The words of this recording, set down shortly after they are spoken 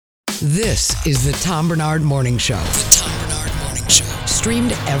This is the Tom Barnard Morning Show. The Tom Barnard Morning Show.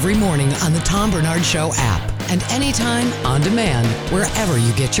 Streamed every morning on the Tom Barnard Show app and anytime on demand wherever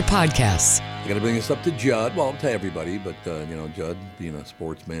you get your podcasts. I got to bring this up to Judd. Well, to everybody, but, Judd, being a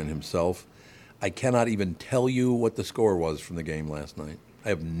sportsman himself, I cannot even tell you what the score was from the game last night. I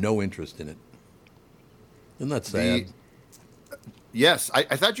have no interest in it. Isn't that sad? Yes, I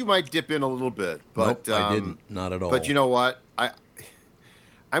thought you might dip in a little bit, but nope, I didn't. Not at all. But you know what?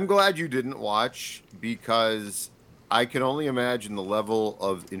 I'm glad you didn't watch, because I can only imagine the level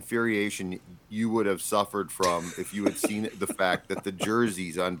of infuriation you would have suffered from if you had seen the fact that the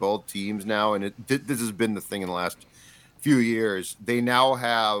jerseys on both teams now, and this has been the thing in the last few years, they now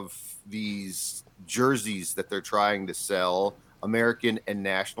have these jerseys that they're trying to sell, American and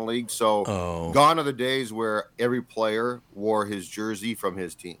National League. So gone are the days where every player wore his jersey from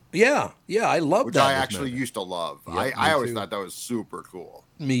his team. Yeah, I love which that. I actually used to love. Yep, I always thought that was super cool.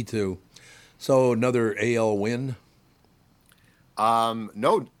 Me too. So another AL win?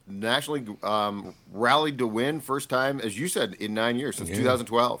 No, National League rallied to win first time, as you said, in 9 years, since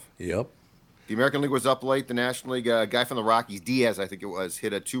 2012. Yep. The American League was up late. The National League, guy from the Rockies, Diaz, I think it was,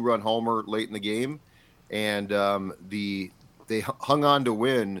 hit a 2-run homer late in the game, and they hung on to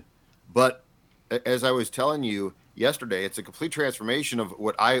win. But as I was telling you yesterday, it's a complete transformation of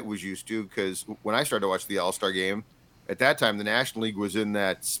what I was used to, because when I started to watch the All-Star game, at that time, the National League was in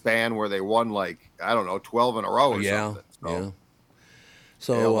that span where they won 12 in a row or something.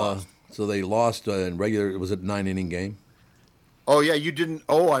 So they lost in regular. Was it a 9-inning game? Oh yeah, you didn't.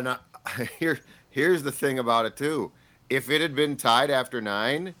 Here's the thing about it too. If it had been tied after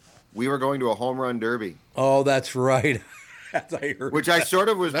 9, we were going to a home run derby. Oh, that's right. I heard which I sort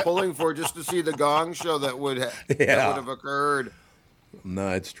of was pulling for, just to see the gong show that would have occurred.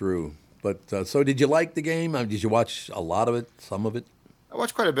 No, it's true. But so did you like the game? Did you watch a lot of it, some of it? I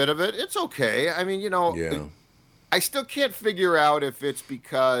watched quite a bit of it. It's okay. I mean, I still can't figure out if it's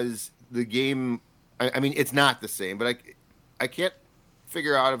because the game, I mean, it's not the same, but I can't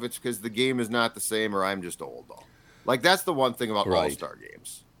figure out if it's because the game is not the same or I'm just old, though. Like, that's the one thing about All-Star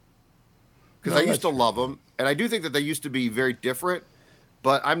games. Because I used to love them, and I do think that they used to be very different,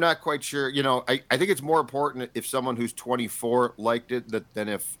 but I'm not quite sure. I think it's more important if someone who's 24 liked it than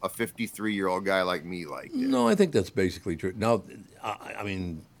if a 53-year-old guy like me liked it. No, I think that's basically true. Now, I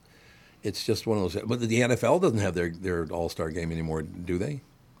mean, it's just one of those. But the NFL doesn't have their All-Star game anymore, do they?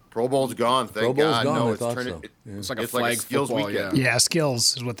 Pro Bowl's gone, thank God. Gone, no, I thought so. It's like a flag skills football weekend. Yeah,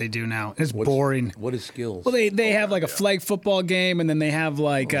 skills is what they do now. It's boring. What is skills? Well, they have like a flag football game, and then they have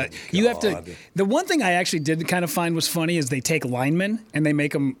you have to. The one thing I actually did kind of find was funny is they take linemen and they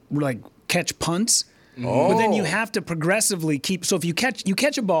make them catch punts. But then you have to progressively keep. So if you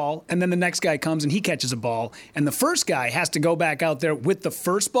catch a ball, and then the next guy comes and he catches a ball, and the first guy has to go back out there with the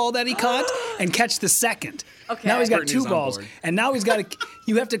first ball that he caught and catch the second. Okay. Now he's got 2 balls, and now he's got to.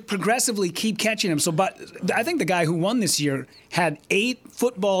 You have to progressively keep catching him. So, but I think the guy who won this year had 8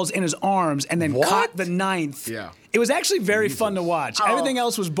 footballs in his arms and then caught the 9th. Yeah. It was actually very fun to watch. Everything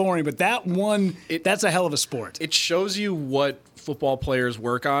else was boring, but that one, that's a hell of a sport. It shows you what football players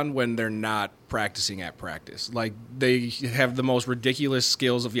work on when they're not practicing at practice. Like, they have the most ridiculous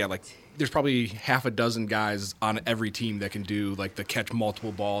skills of, there's probably half a dozen guys on every team that can do, the catch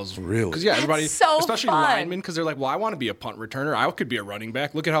multiple balls. Really? Because, everybody, so especially fun. linemen, because they're like, well, I want to be a punt returner. I could be a running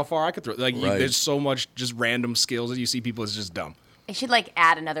back. Look at how far I could throw. There's so much just random skills that you see people. It's just dumb. They should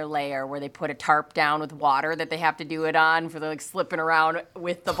add another layer where they put a tarp down with water that they have to do it on for the slipping around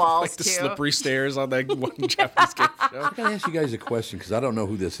with the balls the too. Slippery stairs on that one Japanese game show. I got to ask you guys a question, because I don't know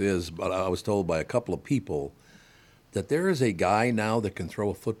who this is, but I was told by a couple of people that there is a guy now that can throw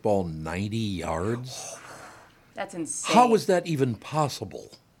a football 90 yards. That's insane. How is that even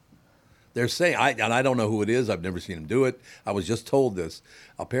possible? They're saying, and I don't know who it is. I've never seen him do it. I was just told this.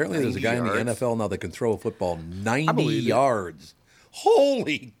 Apparently, there's a guy in the NFL now that can throw a football 90 yards.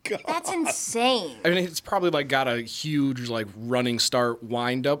 Holy God. That's insane. I mean, it's probably got a huge running start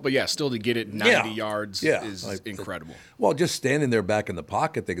wind up, but still to get it 90 yards is incredible. Well, just standing there back in the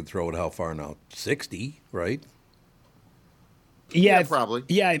pocket, they can throw it how far now? 60, right? Yeah, probably.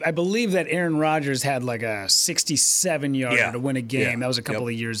 Yeah, I believe that Aaron Rodgers had a 67-yarder to win a game. That was a couple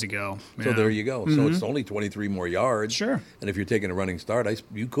of years ago. So Yeah. there you go. So it's only 23 more yards. Sure. And if you're taking a running start,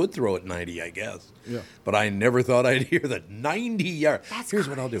 you could throw it 90, I guess. Yeah. But I never thought I'd hear that 90 yards. Here's crazy.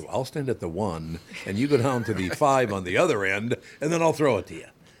 what I'll do. I'll stand at the 1, and you go down to the 5 on the other end, and then I'll throw it to you.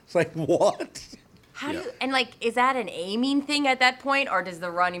 It's like, what? How do you, and is that an aiming thing at that point, or does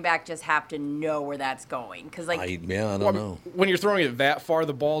the running back just have to know where that's going? Because I don't know. When you're throwing it that far,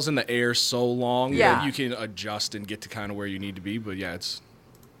 the ball's in the air so long Yeah. that you can adjust and get to kind of where you need to be. But it's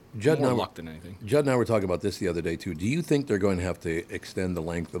Judd more and I, luck than anything. Judd and I were talking about this the other day, too. Do you think they're going to have to extend the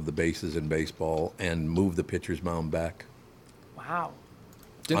length of the bases in baseball and move the pitcher's mound back? Wow.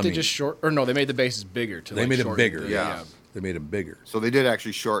 Didn't they just short? Or no, they made the bases bigger. They made them bigger. Yeah. They made them bigger. So they did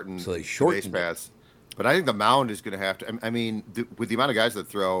actually shorten the base paths. But I think the mound is going to have to. I mean, with the amount of guys that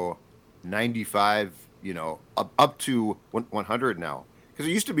throw 95, up to 100 now. Because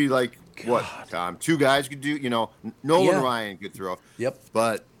it used to be like, what, Tom? Two guys could do, Nolan Ryan could throw. Yep.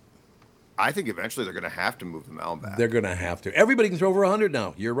 But I think eventually they're going to have to move the mound back. They're going to have to. Everybody can throw over 100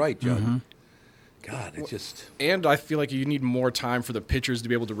 now. You're right, Judd. Mm-hmm. God, it just... And I feel like you need more time for the pitchers to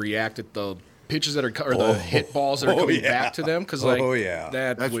be able to react at the pitches that are, or the hit balls that are coming back to them. Because,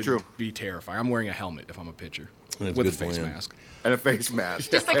 that would be terrifying. I'm wearing a helmet if I'm a pitcher with a face mask. And a face mask.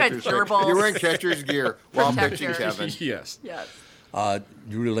 Just like a gerbil. You're wearing catcher's gear while pitching, Tevin. Yes.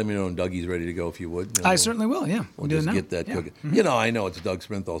 You let me know when Dougie's ready to go, if you would. I certainly will, yeah. We'll just get that cooking. Mm-hmm. I know it's Doug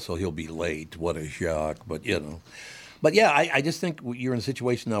Sprinthal, so he'll be late. What a shock. But, But, yeah, I just think you're in a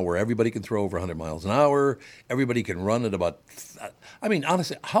situation now where everybody can throw over 100 miles an hour. Everybody can run at about – I mean,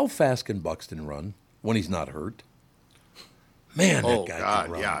 honestly, how fast can Buxton run when he's not hurt? Man, that guy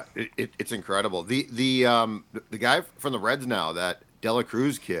can run. Yeah, it's incredible. The guy from the Reds now, that Dela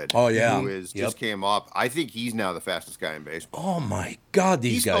Cruz kid, who is just came up, I think he's now the fastest guy in baseball. Oh, my God,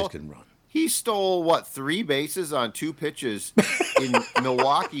 these guys can run. He stole, 3 bases on 2 pitches in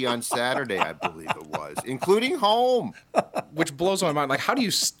Milwaukee on Saturday, I believe it was, including home. Which blows my mind. Like, how do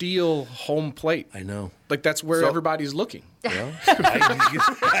you steal home plate? I know. Like, that's where everybody's looking. Yeah,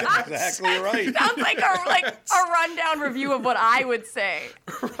 exactly right. Sounds like a rundown review of what I would say.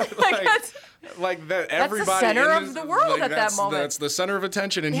 Like that. That's the center of the world at that moment. That's the center of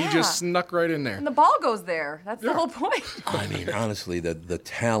attention, and he just snuck right in there. And the ball goes there. That's the whole point. I mean, honestly, the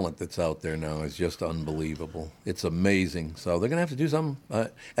talent that's out there now is just unbelievable. It's amazing. So they're going to have to do something,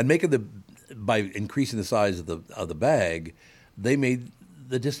 and make it by increasing the size of the bag, they made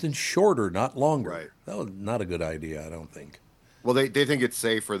the distance shorter, not longer. Right. That was not a good idea, I don't think. Well, they think it's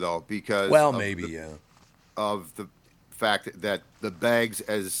safer though because of the fact that the bags,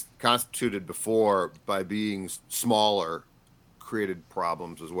 as constituted before by being smaller, created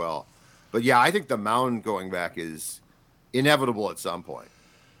problems as well. But yeah, I think the mound going back is inevitable at some point.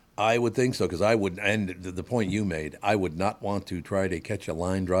 I would think so, because I would, and the point you made, I would not want to try to catch a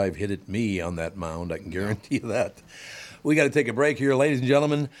line drive hit at me on that mound. I can guarantee you that. We got to take a break here, ladies and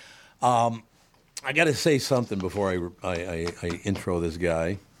gentlemen. I got to say something before I intro this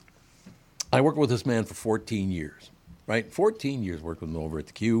guy. I worked with this man for 14 years, right? 14 years worked with him over at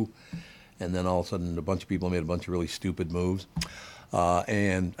the Q, and then all of a sudden a bunch of people made a bunch of really stupid moves.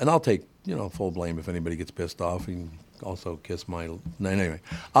 And I'll take full blame if anybody gets pissed off. You can also kiss my... Anyway,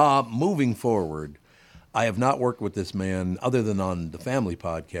 moving forward, I have not worked with this man other than on the Family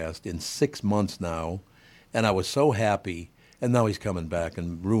Podcast in 6 months now, and I was so happy, and now he's coming back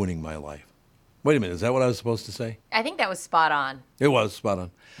and ruining my life. Wait a minute, is that what I was supposed to say? I think that was spot on. It was spot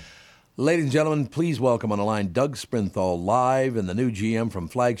on. Ladies and gentlemen, please welcome on the line Doug Sprinthal, live and the new GM from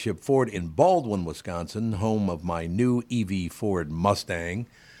Flagship Ford in Baldwin, Wisconsin, home of my new EV Ford Mustang.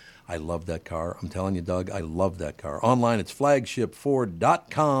 I love that car. I'm telling you, Doug, I love that car. Online, it's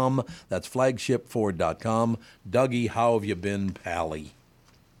flagshipford.com. That's flagshipford.com. Dougie, how have you been, Pally?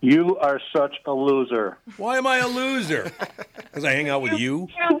 You are such a loser. Why am I a loser? Because I hang out with you?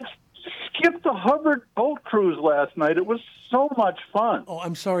 You skipped the Hubbard boat cruise last night. It was so much fun. Oh,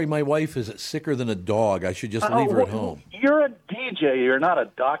 I'm sorry. My wife is sicker than a dog. I should just leave her at home. You're a DJ. You're not a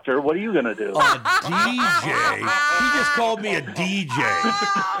doctor. What are you going to do? A DJ? He just called me a DJ.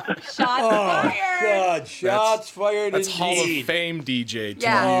 Shots fired. God. Shots fired That's indeed. Hall of Fame DJ.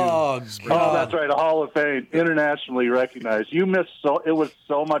 Yeah. Oh, that's right. A Hall of Fame. Internationally recognized. You missed it was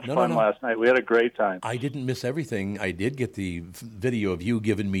so much fun last night. We had a great time. I didn't miss everything. I did get the video of you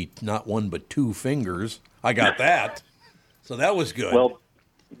giving me not one but 2 fingers. I got that. So that was good. Well,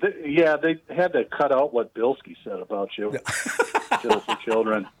 they had to cut out what Bilski said about you. Just the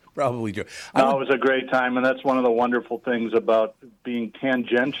children. Probably true. No, it was a great time, and that's one of the wonderful things about being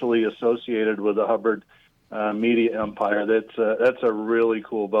tangentially associated with the Hubbard media empire. That's a really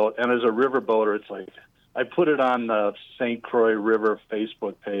cool boat. And as a river boater, it's like, I put it on the St. Croix River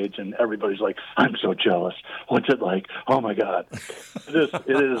Facebook page, and everybody's like, I'm so jealous. What's it like? Oh, my God. It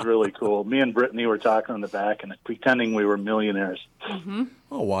is really cool. Me and Brittany were talking in the back and pretending we were millionaires. Mm-hmm.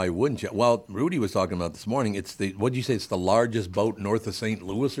 Oh, why wouldn't you? Well, Rudy was talking about this morning. What'd you say? It's the largest boat north of St.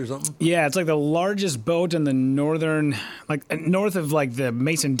 Louis or something? Yeah, it's like the largest boat in the northern, north of the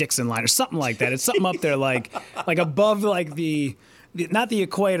Mason-Dixon line or something like that. It's something up there like above the not the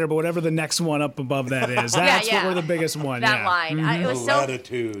equator, but whatever the next one up above that is. That's what we're the biggest one. That line. Mm-hmm. It was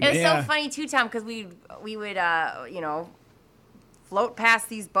latitude. It was so funny too, Tom, because we would float past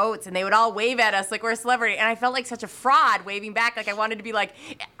these boats and they would all wave at us like we're a celebrity, and I felt like such a fraud waving back. Like I wanted to be like,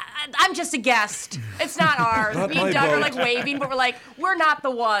 I'm just a guest. It's not ours. Me and Doug are like waving, but we're like, we're not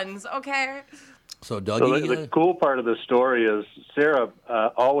the ones, okay? So, Dougie, the cool part of the story is Sarah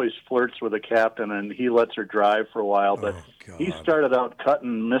always flirts with the captain, and he lets her drive for a while. But he started out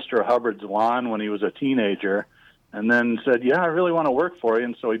cutting Mr. Hubbard's lawn when he was a teenager, and then said, "Yeah, I really want to work for you."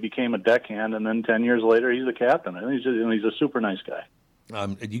 And so he became a deckhand, and then 10 years later, he's the captain. And he's a super nice guy.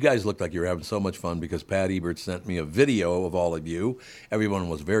 You guys looked like you were having so much fun because Pat Ebert sent me a video of all of you. Everyone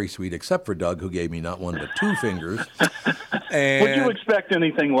was very sweet, except for Doug, who gave me not one but two fingers. And would you expect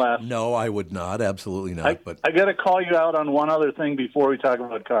anything less? No, I would not. Absolutely not. But I got to call you out on one other thing before we talk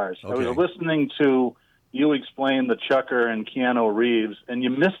about cars. Okay. I was listening to you explain the Chucker and Keanu Reeves, and you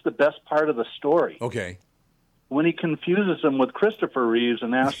missed the best part of the story. Okay. When he confuses him with Christopher Reeves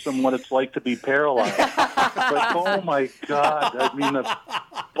and asks him what it's like to be paralyzed. Like, oh, my God. I mean, the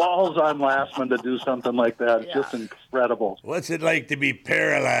balls on Lastman to do something like that. It's just incredible. What's it like to be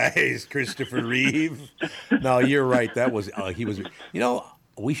paralyzed, Christopher Reeve? No, you're right. That was he was.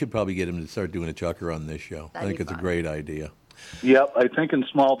 We should probably get him to start doing a Chucker on this show. I think it's a great idea. Yep, I think in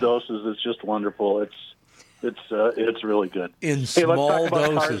small doses it's just wonderful. It's really good. In small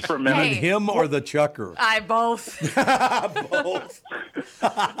doses. For a minute. Hey, him or the Chucker? Both. Both.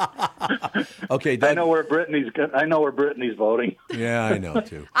 Okay, I know where Brittany's voting. Yeah, I know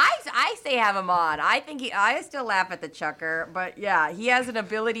too. I say have him on. I think I still laugh at the Chucker, but yeah, he has an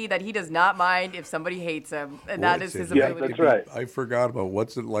ability that he does not mind if somebody hates him, and that is his ability. Yeah, that's right. I forgot about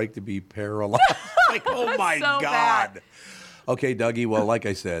what's it like to be paralyzed. Like, oh my so God. Bad. Okay, Dougie, well, like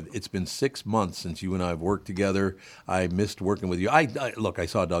I said, it's been 6 months since you and I have worked together. I missed working with you. Look, I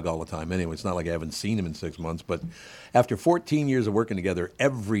saw Doug all the time anyway. It's not like I haven't seen him in 6 months. But after 14 years of working together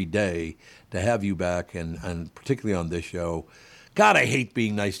every day, to have you back, and particularly on this show, God, I hate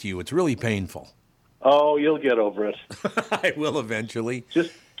being nice to you. It's really painful. Oh, you'll get over it. I will eventually.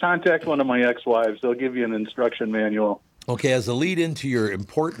 Just contact one of my ex-wives. They'll give you an instruction manual. Okay, as a lead into your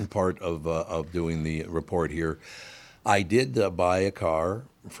important part of doing the report here, I did buy a car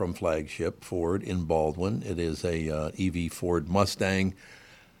from Flagship Ford in Baldwin. It is a EV Ford Mustang.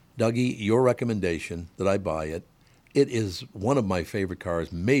 Dougie, your recommendation that I buy it. It is one of my favorite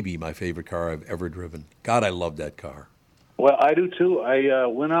cars, maybe my favorite car I've ever driven. God, I love that car. Well, I do too. I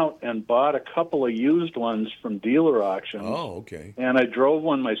went out and bought a couple of used ones from dealer auctions. Oh, okay. And I drove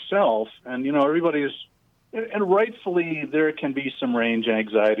one myself. And, everybody's... And rightfully, there can be some range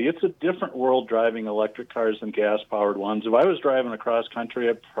anxiety. It's a different world driving electric cars than gas-powered ones. If I was driving across country,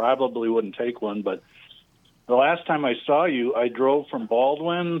 I probably wouldn't take one. But the last time I saw you, I drove from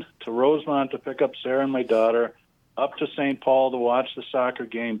Baldwin to Rosemont to pick up Sarah and my daughter, up to St. Paul to watch the soccer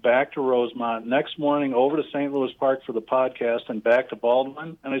game, back to Rosemont, next morning over to St. Louis Park for the podcast, and back to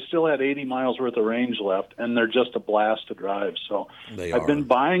Baldwin. And I still had 80 miles worth of range left, and they're just a blast to drive. So I've been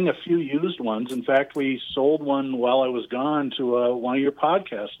buying a few used ones. In fact, we sold one while I was gone to one of your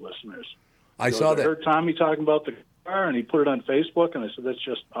podcast listeners. I saw that. I heard Tommy talking about the car, and he put it on Facebook, and I said, that's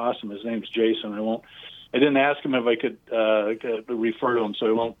just awesome. His name's Jason. I didn't ask him if I could refer to him, so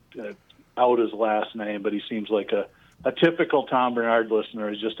I won't out his last name, but he seems like a typical Tom Barnard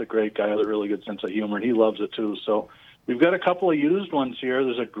listener. He's just a great guy with a really good sense of humor, and he loves it too. So we've got a couple of used ones here.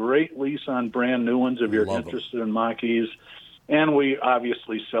 There's a great lease on brand new ones if you're interested in Mackeys. And we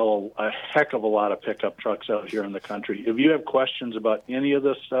obviously sell a heck of a lot of pickup trucks out here in the country. If you have questions about any of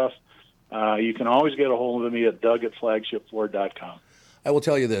this stuff, you can always get a hold of me at doug@flagshipford.com. I will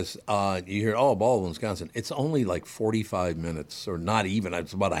tell you this. You hear, Baldwin, Wisconsin. It's only like 45 minutes, or not even.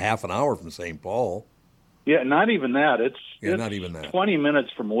 It's about a half an hour from St. Paul. Yeah, not even that. It's not even that. 20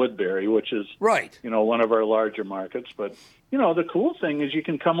 minutes from Woodbury, which is right. One of our larger markets. But the cool thing is you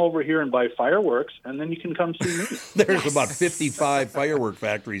can come over here and buy fireworks, and then you can come see me. There's about 55 firework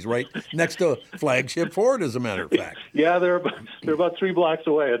factories right next to Flagship Ford, as a matter of fact. Yeah, they're about 3 blocks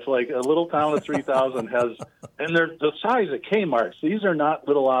away. It's like a little town of 3,000 has, and they're the size of Kmart's. These are not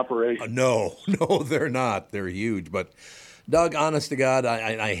little operations. No, they're not. They're huge, but. Doug, honest to God,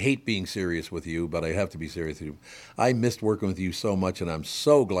 I hate being serious with you, but I have to be serious with you. I missed working with you so much, and I'm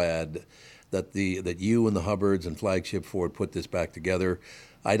so glad that you and the Hubbards and Flagship Ford put this back together.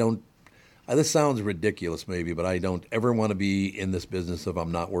 This sounds ridiculous maybe, but I don't ever want to be in this business if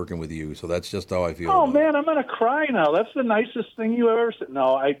I'm not working with you. So that's just how I feel. Oh, man, I'm going to cry now. That's the nicest thing you ever said.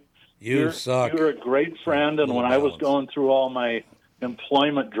 No, You suck. You're a great friend, and when I was going through all my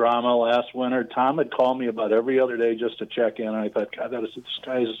employment drama last winter. Tom had called me about every other day just to check in, and I thought, God, this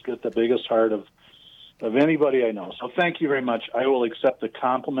guy's got the biggest heart of anybody I know. So thank you very much. I will accept the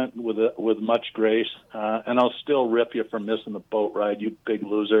compliment with much grace, and I'll still rip you for missing the boat ride, you big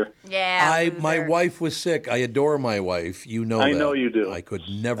loser. Yeah, my wife was sick. I adore my wife. You know that. I know you do. I could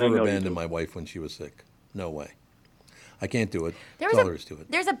never abandon my wife when she was sick. No way. I can't do it. That's all there is to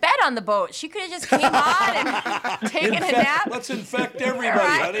it. There's a bed on the boat. She could have just came on and taken a nap. Let's infect everybody,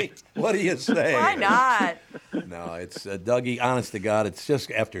 honey. What do you say? Why not? No, it's Dougie, honest to God, it's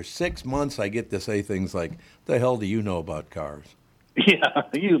just after 6 months I get to say things like, the hell do you know about cars? Yeah,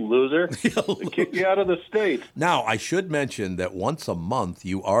 you loser. Kick you out of the state. Now, I should mention that once a month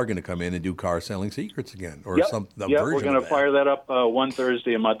you are going to come in and do car selling secrets again. Or some version we're going to fire that up one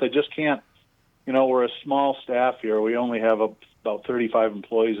Thursday a month. I just can't. We're a small staff here. We only have about 35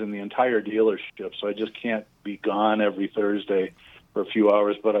 employees in the entire dealership, so I just can't be gone every Thursday for a few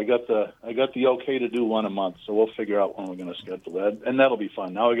hours. But I got the okay to do one a month, so we'll figure out when we're going to schedule that, and that'll be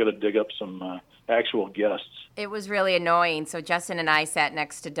fun. Now I got to dig up some actual guests. It was really annoying. So Justin and I sat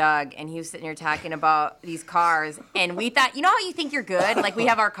next to Doug, and he was sitting here talking about these cars, and we thought, you know how you think you're good? Like, we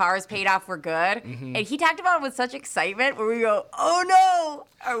have our cars paid off, we're good? Mm-hmm. And he talked about it with such excitement where we go, oh, no,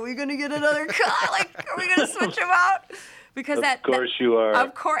 are we going to get another car? Like, are we going to switch them out? Because of course you are.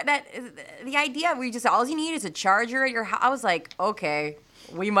 Of course, the idea, we just, all you need is a charger at your house. I was like, okay,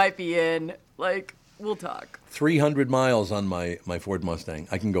 we might be in. Like, we'll talk. 300 miles on my Ford Mustang.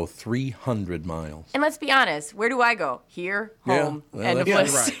 I can go 300 miles. And let's be honest, where do I go? Here, home, end of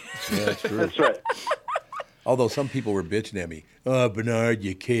list. Right. Yeah, that's true. That's right. Although some people were bitching at me. Oh, Barnard,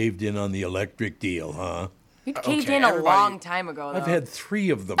 you caved in on the electric deal, huh? You caved in a long time ago, though. I've had 3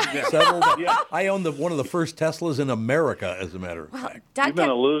 of them settled. I own one of the first Teslas in America, as a matter of fact. You've been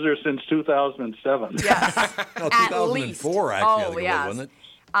a loser since 2007. Yes. No, 2004, actually, I think it was, wasn't it?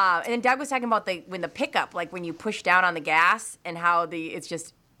 And then Doug was talking about when the pickup, like when you push down on the gas and how it's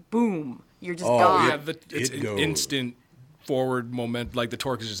just boom, you're just gone. Yeah, it's instant forward moment. Like the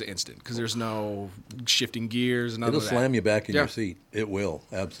torque is just instant because there's no shifting gears. And it'll slam you back in your seat. It will,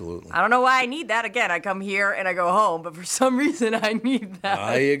 absolutely. I don't know why I need that. Again, I come here and I go home, but for some reason I need that.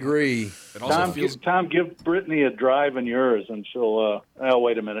 I agree. It also Tom, give Brittany a drive in yours, and she'll. Oh,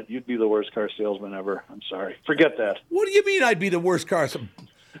 wait a minute. You'd be the worst car salesman ever. I'm sorry. Forget that. What do you mean I'd be the worst car?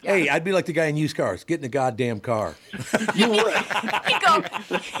 Hey, I'd be like the guy in used cars. Get in a goddamn car. You would.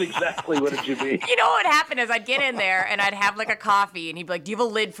 That's exactly what it should be. You know what would happen is I'd get in there and I'd have like a coffee, and he'd be like, "Do you have a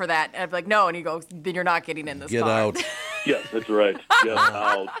lid for that?" And I'd be like, "No," and he'd go, "Then you're not getting in this car." Get out. Yes, that's right. Get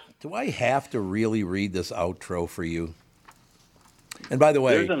out. Do I have to really read this outro for you? And by the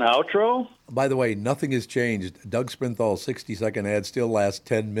way, there's an outro? By the way, nothing has changed. Doug Sprinthal's 60-second ad still lasts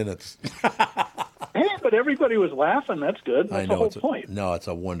 10 minutes. Hey, but everybody was laughing. That's good. That's the whole point. It's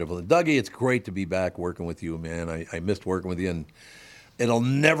a wonderful. Dougie, it's great to be back working with you, man. I missed working with you, and it'll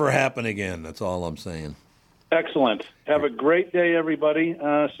never happen again. That's all I'm saying. Excellent. Have a great day, everybody.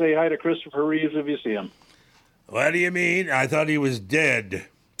 Say hi to Christopher Reeves if you see him. What do you mean? I thought he was dead.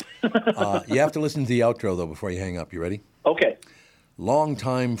 You have to listen to the outro, though, before you hang up. You ready? Okay.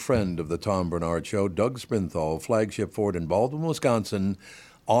 Longtime friend of the Tom Barnard Show, Doug Sprinthal, Flagship Ford in Baldwin, Wisconsin.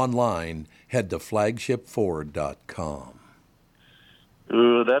 Online, head to flagshipford.com.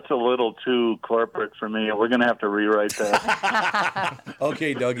 Ooh, that's a little too corporate for me. We're going to have to rewrite that.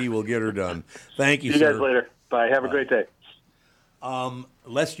 Okay, Dougie, we'll get her done. Thank you, See sir. you guys later. Bye. Have a great day.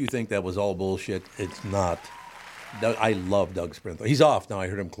 Lest you think that was all bullshit, it's not. I love Doug Sprinthal. He's off now. I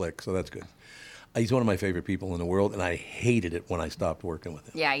heard him click, so that's good. He's one of my favorite people in the world, and I hated it when I stopped working with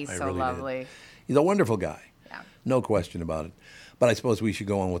him. Yeah, he's so lovely. Did. He's a wonderful guy. Yeah. No question about it. But I suppose we should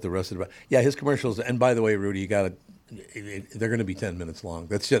go on with the rest of the. Yeah, his commercials. And by the way, Rudy, you got to. They're going to be 10 minutes long.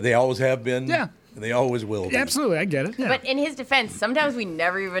 They always have been. Yeah. And they always will be. Absolutely, I get it. Yeah. But in his defense, sometimes we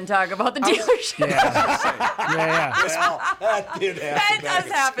never even talk about the dealership. Yeah. Well, that did happen. That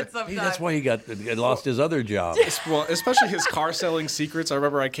does happen sometimes. That's why he lost his other job. Well, especially his car selling secrets. I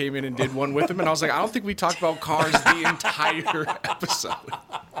remember I came in and did one with him, and I was like, I don't think we talked about cars the entire episode.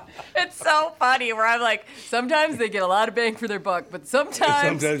 It's so funny where I'm like, sometimes they get a lot of bang for their buck, but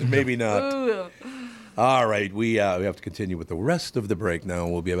sometimes maybe not. Ooh. All right, we have to continue with the rest of the break now,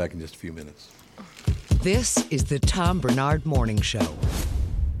 and we'll be back in just a few minutes. This is the Tom Barnard Morning Show.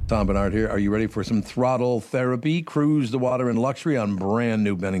 Tom Barnard here. Are you ready for some throttle therapy? Cruise the water in luxury on brand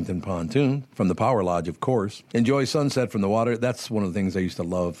new Bennington pontoon from the Power Lodge, of course. Enjoy sunset from the water. That's one of the things I used to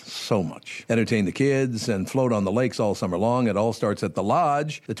love so much. Entertain the kids and float on the lakes all summer long. It all starts at the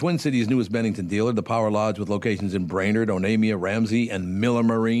Lodge, the Twin Cities' newest Bennington dealer, the Power Lodge, with locations in Brainerd, Onamia, Ramsey, and Miller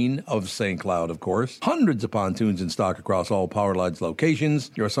Marine of St. Cloud, of course. Hundreds of pontoons in stock across all Power Lodge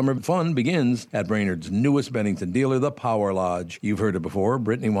locations. Your summer fun begins at Brainerd's newest Bennington dealer, the Power Lodge. You've heard it before.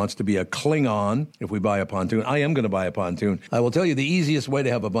 Brittany wants to be a Klingon if we buy a pontoon. I am going to buy a pontoon. I will tell you the easiest way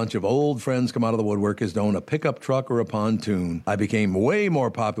to have a bunch of old friends come out of the woodwork is to own a pickup truck or a pontoon. I became way more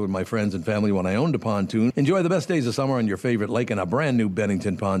popular with my friends and family when I owned a pontoon. Enjoy the best days of summer on your favorite lake in a brand new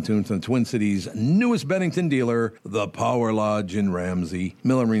Bennington pontoon from the Twin Cities' newest Bennington dealer, the Power Lodge in Ramsey.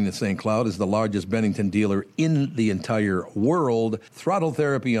 Miller Marine in St. Cloud is the largest Bennington dealer in the entire world. Throttle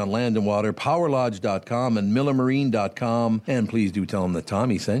therapy on land and water, powerlodge.com and millermarine.com. And please do tell them that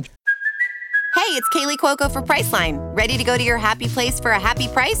Tommy sent you. Hey, it's Kaylee Cuoco for Priceline. Ready to go to your happy place for a happy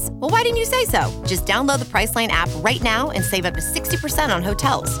price? Well, why didn't you say so? Just download the Priceline app right now and save up to 60% on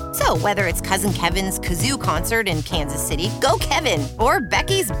hotels. So whether it's Cousin Kevin's Kazoo Concert in Kansas City, go Kevin, or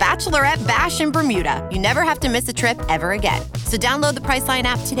Becky's Bachelorette Bash in Bermuda, you never have to miss a trip ever again. So download the Priceline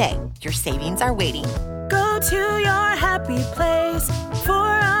app today. Your savings are waiting. Go to your happy place for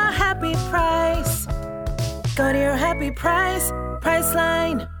a happy price. Go to your happy price,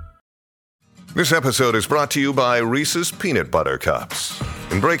 Priceline. This episode is brought to you by Reese's Peanut Butter Cups.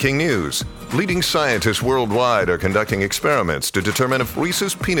 In breaking news, leading scientists worldwide are conducting experiments to determine if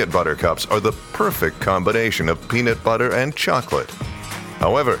Reese's Peanut Butter Cups are the perfect combination of peanut butter and chocolate.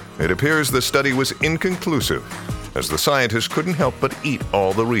 However, it appears the study was inconclusive, as the scientists couldn't help but eat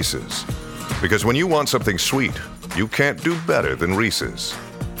all the Reese's. Because when you want something sweet, you can't do better than Reese's.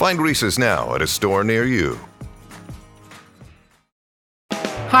 Find Reese's now at a store near you.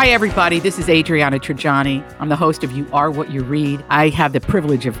 Hi, everybody. This is Adriana Trajani. I'm the host of You Are What You Read. I have the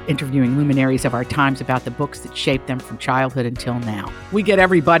privilege of interviewing luminaries of our times about the books that shaped them from childhood until now. We get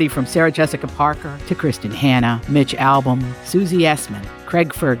everybody from Sarah Jessica Parker to Kristen Hanna, Mitch Albom, Susie Essman,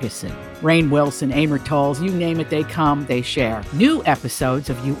 Craig Ferguson, Rainn Wilson, Amor Tolls, you name it, they come, they share. New episodes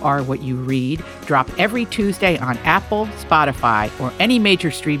of You Are What You Read drop every Tuesday on Apple, Spotify, or any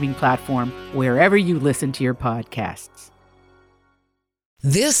major streaming platform wherever you listen to your podcasts.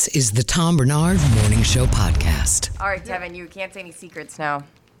 This is the Tom Barnard Morning Show podcast. All right, Tevin, you can't say any secrets now,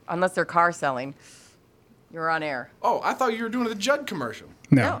 unless they're car selling. You're on air. Oh, I thought you were doing the Judd commercial.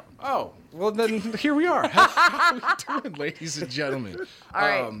 No. Oh, well then here we are. How are we doing, ladies and gentlemen? All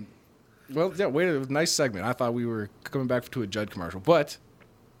right. Well, yeah, wait, it was a nice segment. I thought we were coming back to a Judd commercial, but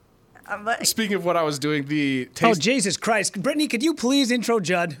speaking of what I was doing, the taste... Oh, Jesus Christ. Brittany, could you please intro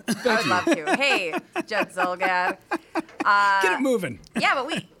Judd? I would love to. Hey, Judd Zulgad. Get it moving. Yeah,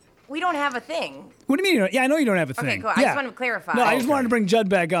 but we don't have a thing. What do you mean? Yeah, I know you don't have a thing. Okay, cool. Yeah. I just wanted to clarify. No, I just wanted to bring Judd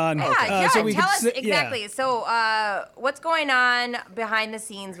back on. Yeah, so Judd, we tell could us exactly. Yeah. So what's going on behind the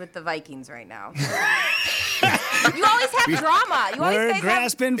scenes with the Vikings right now? You always have drama. You always We're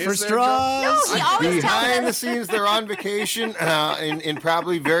grasping for straws. No, he always behind the scenes, they're on vacation in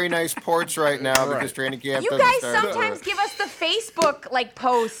probably very nice ports right now because training camp. You guys sometimes give us the Facebook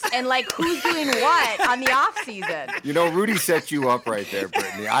posts and who's doing what on the off season. You know, Rudy set you up right there,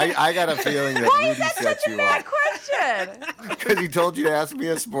 Brittany. I got a feeling that Why Rudy is that set such you a bad up. question? Because he told you to ask me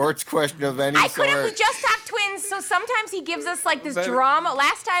a sports question of any sort. We just talked Twins, so sometimes he gives us this drama.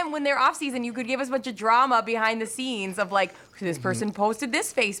 Last time when they're off season, you could give us a bunch of drama behind the scenes of this person posted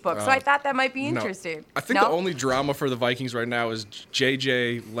this Facebook. So I thought that might be interesting. No. I think the only drama for the Vikings right now is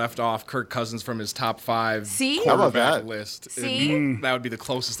JJ left off Kirk Cousins from his top 5 quarterback list. See? That would be the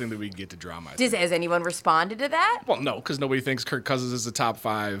closest thing that we can get to drama. Has anyone responded to that? Well, no, because nobody thinks Kirk Cousins is the top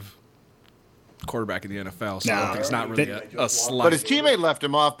 5 quarterback in the NFL, so I don't think it's not really a slight. But his teammate left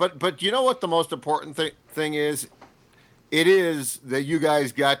him off. But you know what the most important thing is? It is that you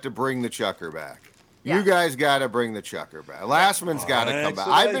guys got to bring the chucker back. Yeah. You guys got to bring the chucker back. Lastman's got to come back.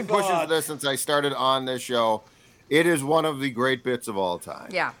 I've been pushing for this since I started on this show. It is one of the great bits of all time.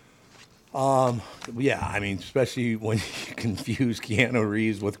 Yeah. Yeah, I mean, especially when you confuse Keanu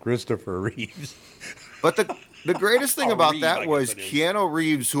Reeves with Christopher Reeves. But the greatest thing about that was Keanu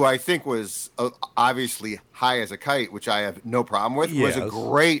Reeves, who I think was obviously high as a kite, which I have no problem with, was a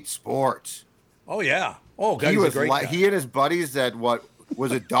great sport. Oh, yeah. Oh, God, he was a great guy. He and his buddies at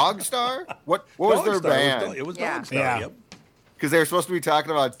was it Dog Star? What was their band? It was Dog Star, yep. Because they were supposed to be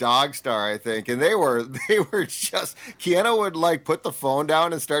talking about Dog Star, I think, and they were just Keanu would put the phone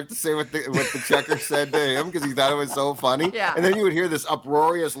down and start to say what the checker said to him because he thought it was so funny. Yeah. And then you would hear this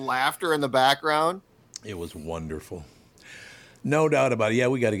uproarious laughter in the background. It was wonderful. No doubt about it. Yeah,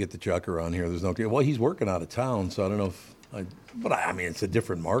 we got to get the Chucker on here. There's no. Well, he's working out of town, so I don't know if. But I mean, it's a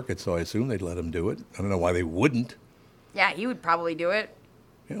different market, so I assume they'd let him do it. I don't know why they wouldn't. Yeah, he would probably do it.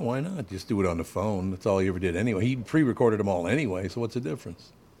 Yeah, why not? Just do it on the phone. That's all he ever did anyway. He pre-recorded them all anyway, so what's the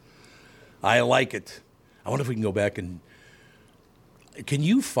difference? I like it. I wonder if we can go back and... Can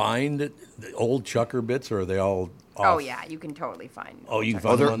you find the old Chucker bits, or are they all off? Oh, yeah, you can totally find Oh, you can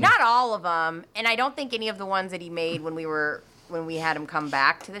find them? Not all of them, and I don't think any of the ones that he made when we had him come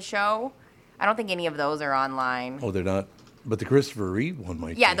back to the show, I don't think any of those are online. Oh, they're not? But the Christopher Reeve one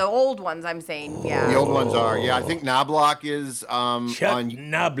might be. Yeah, the old ones I'm saying, yeah. The old ones are, yeah. I think Knobloch is on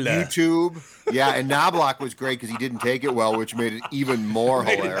YouTube. Yeah, and Knobloch was great because he didn't take it well, which made it even more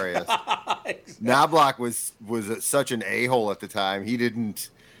hilarious. Knobloch was such an a-hole at the time. He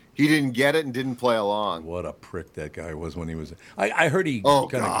didn't get it and didn't play along. What a prick that guy was when he was... I heard he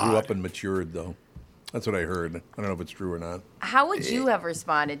kind of grew up and matured, though. That's what I heard. I don't know if it's true or not. How would you have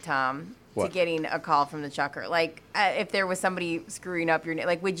responded, Tom, to getting a call from the Chucker? Like, if there was somebody screwing up your name,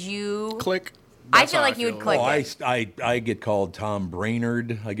 like, would you... Click. I feel like you would click it. I get called Tom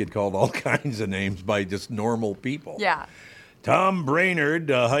Brainerd. I get called all kinds of names by just normal people. Yeah. Tom Brainerd.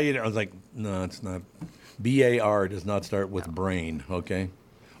 How you doing? I was like, no, it's not. B-A-R does not start with brain, okay?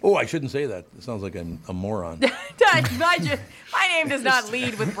 Oh, I shouldn't say that. It sounds like a moron. My name does not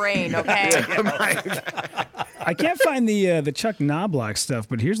lead with brain, okay? I can't find the Chuck Knobloch stuff,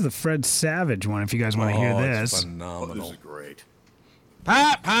 but here's the Fred Savage one if you guys want to hear this. It's phenomenal. This is great.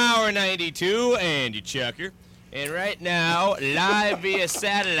 Pop Power 92 and you Chucker. And right now, live via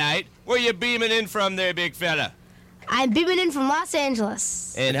satellite, where you beaming in from there, big fella? I'm beaming in from Los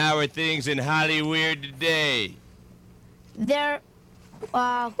Angeles. And how are things in Hollywood today? They're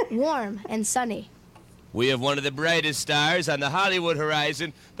warm and sunny. We have one of the brightest stars on the Hollywood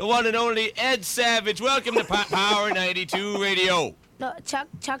horizon, the one and only Ed Savage. Welcome to Pop Power 92 Radio. No,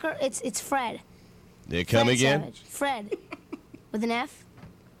 Chucker, it's Fred. They come Fred again? Savage. Fred. With an F.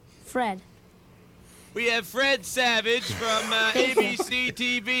 Fred. We have Fred Savage from ABC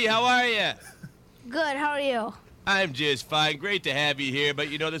TV. How are you? Good, how are you? I'm just fine. Great to have you here, but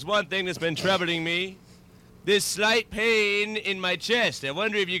you know, there's one thing that's been troubling me. This slight pain in my chest. I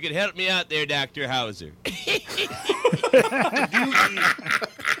wonder if you could help me out there, Dr. Hauser.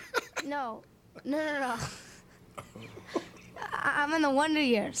 No. I'm on the Wonder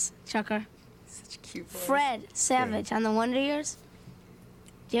Years, Chucker. Such a cute voice. Fred Savage on the Wonder Years.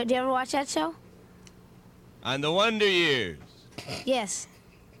 Do you ever watch that show? On the Wonder Years. Yes.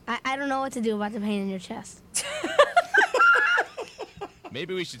 I don't know what to do about the pain in your chest.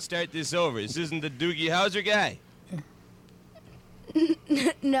 Maybe we should start this over. This isn't the Doogie Howser guy.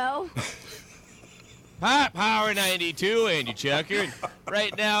 No. Pop Power 92 and you Chucker.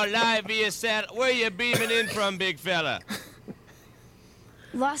 Right now, live via satellite. Where you beaming in from, big fella?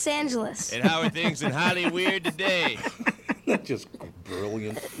 Los Angeles. And how are things in Hollywood today? That's just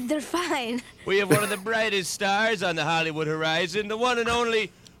brilliant. They're fine. We have one of the brightest stars on the Hollywood horizon, the one and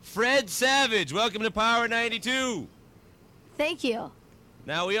only Fred Savage. Welcome to Power 92. Thank you.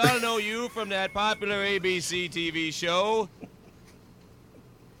 Now, we all know you from that popular ABC TV show,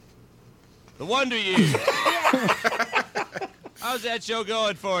 The Wonder Years. How's that show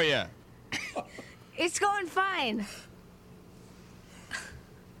going for you? It's going fine.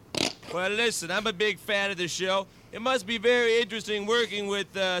 Well, listen, I'm a big fan of the show. It must be very interesting working with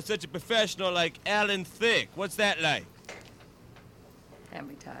such a professional like Alan Thicke. What's that like?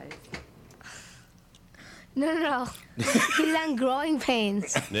 Advertise. No. He's on Growing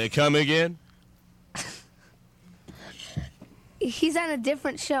Pains. They come again? He's on a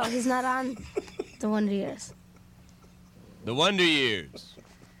different show. He's not on The Wonder Years. The Wonder Years.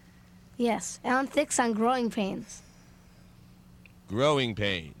 Yes, Alan Thicke's on Growing Pains. Growing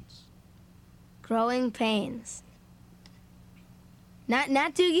Pains. Growing Pains. Not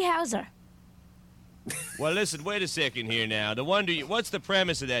Doogie Howser. Well, listen, wait a second here now. The Wonder Years. What's the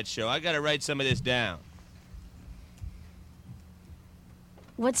premise of that show? I got to write some of this down.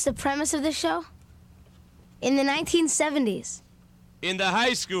 What's the premise of the show? In the 1970s. In the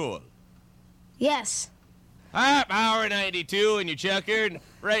high school. Yes. Pop Power 92 and you Chucker.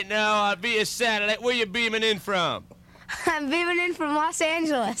 Right now, via satellite. Where you beaming in from? I'm beaming in from Los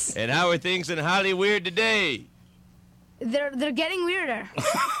Angeles. And how are things in Hollywood today? They're getting weirder.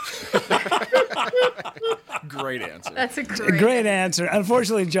 Great answer. That's a great answer.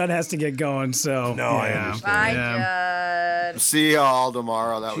 Unfortunately, Judd has to get going, so. No, I understand. Bye, Judd. See y'all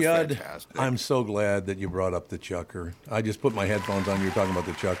tomorrow. That was Judd, fantastic. I'm so glad that you brought up the Chucker. I just put my headphones on. You were talking about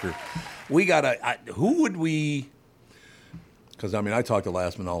the Chucker. We got to, who would we, because, I mean, I talk to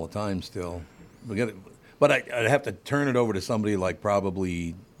Lastman all the time still. But I'd have to turn it over to somebody like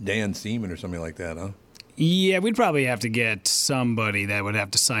probably Dan Seaman or something like that, huh? Yeah, we'd probably have to get somebody that would have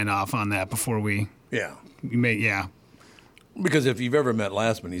to sign off on that before we. Yeah. Yeah. Because if you've ever met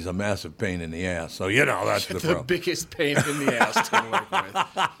Lastman, he's a massive pain in the ass. So, that's the problem. Biggest pain in the ass to work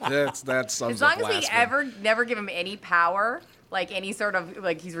with. That sums as long up as we never give him any power, like any sort of,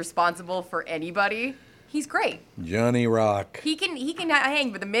 like he's responsible for anybody, he's great. Johnny Rock. He can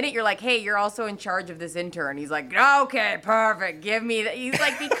hang, but the minute you're like, hey, you're also in charge of this intern, he's like, okay, perfect, give me that. He's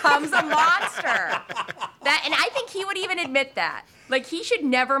like, becomes a monster. And I think he would even admit that. Like, he should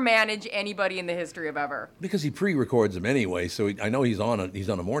never manage anybody in the history of ever. Because he pre-records them anyway, so I know he's on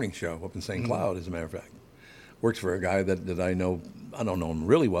a morning show up in St. Cloud, as a matter of fact. Works for a guy that I know. I don't know him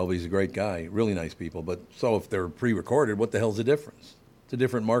really well, but he's a great guy. Really nice people. But so if they're pre-recorded, what the hell's the difference? It's a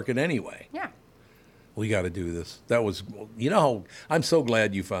different market anyway. Yeah. We got to do this. That was, I'm so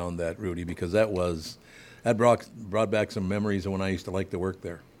glad you found that, Rudy, because that brought back some memories of when I used to like to work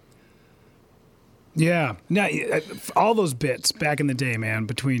there. Yeah, no, all those bits back in the day, man.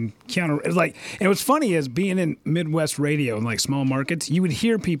 Between Keanu, and what's funny is being in Midwest radio in like small markets, you would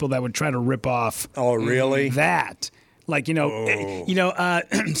hear people that would try to rip off. Oh, really? That,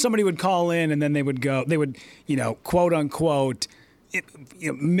 somebody would call in and then they would quote unquote,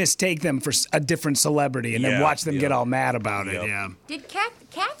 mistake them for a different celebrity and then watch them get all mad about it. Yeah. Did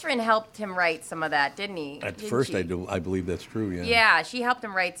Catherine helped him write some of that, didn't he? At first, I believe that's true. Yeah. Yeah, she helped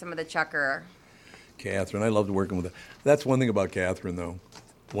him write some of the Chucker. Catherine, I loved working with her. That's one thing about Catherine, though.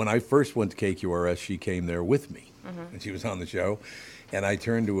 When I first went to KQRS, she came there with me, and she was on the show. And I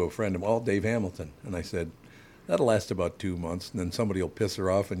turned to a friend of Dave Hamilton, and I said, that'll last about 2 months, and then somebody will piss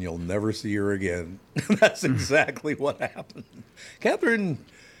her off, and you'll never see her again. That's exactly what happened. Catherine,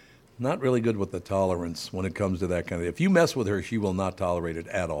 not really good with the tolerance when it comes to that kind of. If you mess with her, she will not tolerate it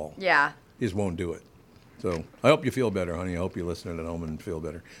at all. Yeah. She just won't do it. So I hope you feel better, honey. I hope you're listening at home and feel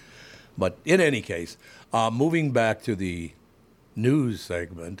better. But in any case, moving back to the news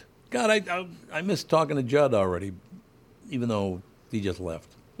segment, God, I missed talking to Judd already, even though he just left.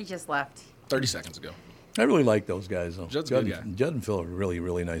 30 seconds ago. I really like those guys, though. Judd's a good guy. Judd and Phil are really,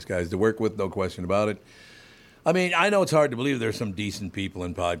 really nice guys to work with, no question about it. I mean, I know it's hard to believe there's some decent people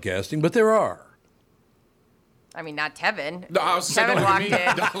in podcasting, but there are. I mean, not Tevin. No, I was saying, Tevin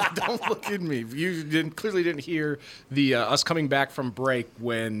walked in. Don't look at me. You clearly didn't hear the us coming back from break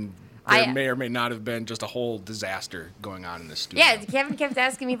when there may or may not have been just a whole disaster going on in this studio. Yeah, Kevin kept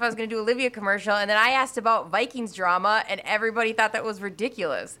asking me if I was going to do Olivia commercial, and then I asked about Vikings drama, and everybody thought that was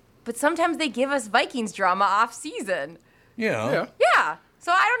ridiculous. But sometimes they give us Vikings drama off season. Yeah. Yeah.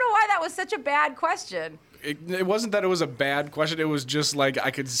 So I don't know why that was such a bad question. It wasn't that it was a bad question. It was just like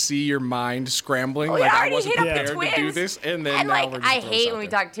I could see your mind scrambling. Well, like I wasn't hit up the prepared Twins. to do this, and then And now like we're just I throwing hate when we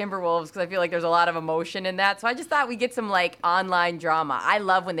something. talk Timberwolves because I feel like there's a lot of emotion in that. So I just thought we'd get some like online drama. I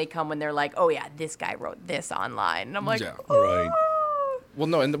love when they come when they're like, oh yeah, this guy wrote this online, and I'm like, Yeah. All right. Well,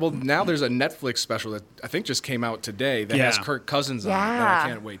 no, now there's a Netflix special that I think just came out today that has Kirk Cousins on it that I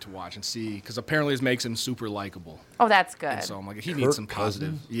can't wait to watch and see because apparently it makes him super likable. Oh, that's good. And so I'm like, he needs some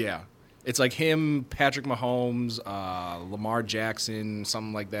positive. Yeah. It's like him, Patrick Mahomes, Lamar Jackson,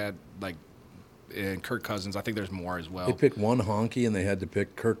 something like that, and Kirk Cousins. I think there's more as well. They picked one honky and they had to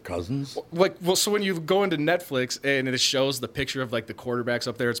pick Kirk Cousins? So when you go into Netflix and it shows the picture of like the quarterbacks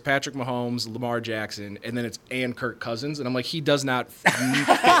up there, it's Patrick Mahomes, Lamar Jackson, and then it's Kirk Cousins, and I'm like, he does not fit in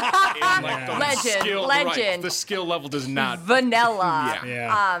like the Legend. skill. Right, the skill level does not. Vanilla.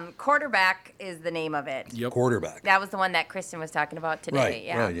 Yeah. Quarterback is the name of it. Yep. Quarterback. That was the one that Kristen was talking about today. Right.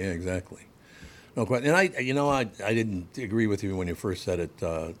 Yeah. Right. Yeah. Exactly. No question. And I didn't agree with you when you first said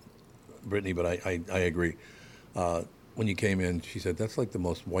it, Brittany, but I agree. When you came in, she said, that's like the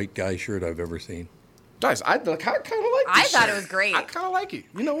most white guy shirt I've ever seen. Guys, I kind of like this I thought shirt. it was great. I kind of like it.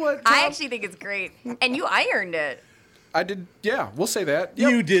 You know what, Tom? I actually think it's great. And you ironed it. I did, yeah, we'll say that.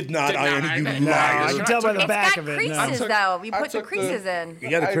 Yep. You did not iron it, you liar. I can tell by the back of it. It's got creases, though. We put the creases in. You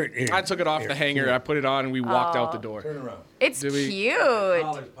got to I took it off the hanger, I put it on, and we walked out the door. Turn around. It's cute.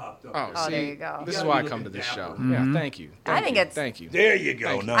 Oh, there you go. This is why I come to this show. Yeah, thank you. Thank you. There you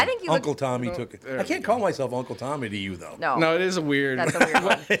go. No, I think you Uncle Tommy took it. I can't call myself Uncle Tommy to you, though. No, it is a weird. That's a weird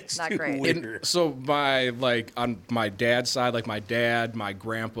one. It's Not too great. weird. So on my dad's side, like my dad, my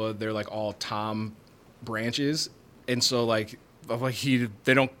grandpa, they're like all Tom branches, and so like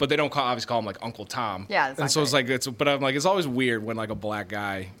they don't obviously call him like Uncle Tom. Yeah, that's and not so it's great. like but I'm like it's always weird when like a black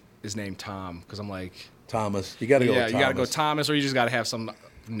guy is named Tom because I'm like Thomas. You got to go Thomas. you got to go Thomas, or you just got to have some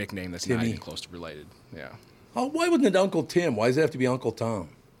nickname that's not Timmy. even close to related. Yeah. Oh, why wasn't it Uncle Tim? Why does it have to be Uncle Tom?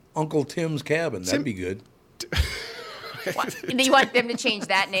 Uncle Tim's Cabin. That'd be good. You want them to change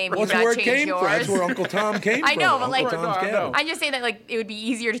that name, What's not where it change came yours. from? That's where Uncle Tom came from. I know, but like, I'm just saying that like it would be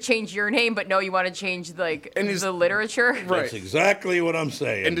easier to change your name, but no, you want to change like the literature. Right. That's exactly what I'm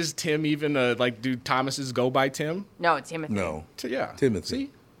saying. And does Tim even do Thomases go by Tim? No, Timothy. No. Yeah. Timothy.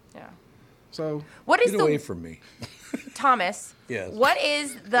 See? Yeah. So what is get away from me. Thomas? Yes. What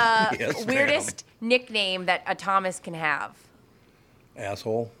is the Yes, weirdest nickname that a Thomas can have?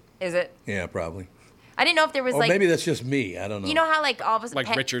 Asshole. Is it? Yeah, probably. I didn't know if there was Or like. maybe that's just me. I don't know. You know how like all of a sudden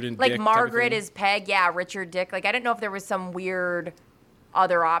Like Richard and like Dick type of Margaret thing? is Peg, yeah, Richard Dick. Like I didn't know if there was some weird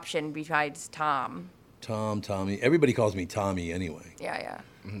other option besides Tom. Tom, Tommy. Everybody calls me Tommy anyway. Yeah.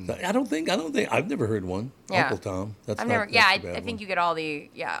 I don't think. I've never heard one. Yeah. Uncle Tom. That's I've not, never. that's Yeah, the bad I one. think you get all the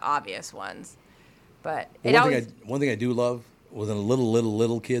obvious ones, but Well, it always. one thing I do love was in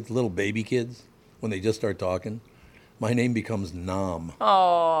little kids, little baby kids, when they just start talking, my name becomes Nom.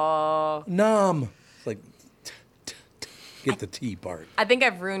 Oh. Nom. It's like get the T part. I think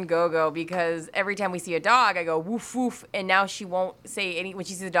I've ruined Go-Go because every time we see a dog, I go woof woof, and now she won't say any. When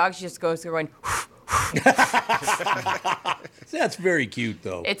she sees a dog, she just goes going. Woof. That's very cute,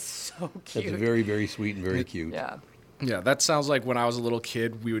 though. It's so cute. That's very, very sweet and very cute. Yeah. Yeah, that sounds like when I was a little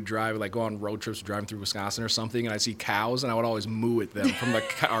kid, we would drive, like go on road trips driving through Wisconsin or something, and I'd see cows, and I would always moo at them from the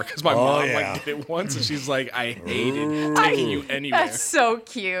car because my mom like did it once, and she's like, I hated taking you anywhere. That's so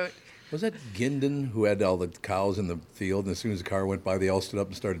cute. Was that Ginden who had all the cows in the field, and as soon as the car went by, they all stood up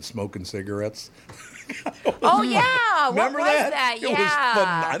and started smoking cigarettes? Oh yeah, Remember what was that? Yeah, It was fun.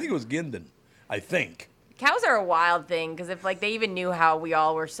 I think it was Ginden. I think. Cows are a wild thing because if like they even knew how we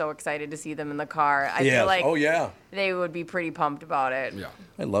all were so excited to see them in the car, I feel like they would be pretty pumped about it. Yeah,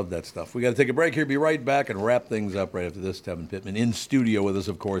 I love that stuff. We got to take a break here. Be right back and wrap things up right after this. Tevin Pittman in studio with us,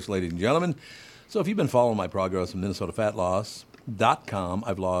 of course, ladies and gentlemen. So if you've been following my progress on MinnesotaFatLoss.com,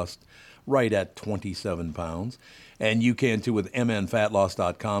 I've lost right at 27 pounds, and you can too with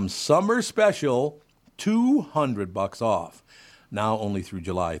MNFatLoss.com. Summer special, $200 off. Now only through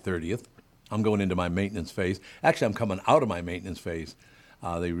July 30th. I'm going into my maintenance phase. Actually, I'm coming out of my maintenance phase.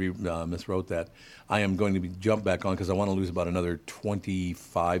 They miswrote that. I am going to jump back on because I want to lose about another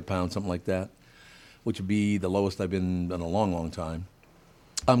 25 pounds, something like that, which would be the lowest I've been in a long, long time.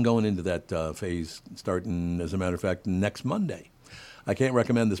 I'm going into that phase starting, as a matter of fact, next Monday. I can't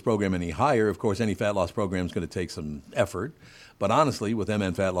recommend this program any higher. Of course, any fat loss program is going to take some effort. But honestly, with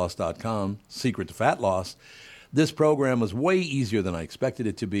MNFatLoss.com, secret to fat loss, this program was way easier than I expected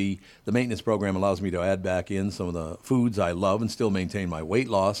it to be. The maintenance program allows me to add back in some of the foods I love and still maintain my weight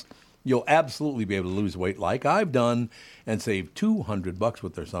loss. You'll absolutely be able to lose weight like I've done and save $200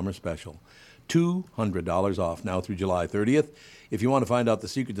 with their summer special. $200 off now through July 30th. If you want to find out the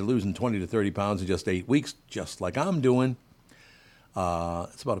secret to losing 20 to 30 pounds in just 8 weeks, just like I'm doing,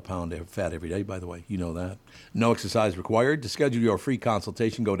 it's about a pound of fat every day, by the way. You know that. No exercise required. To schedule your free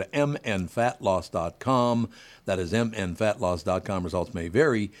consultation, go to mnfatloss.com. That is mnfatloss.com. Results may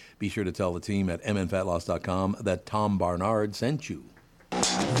vary. Be sure to tell the team at mnfatloss.com that Tom Barnard sent you.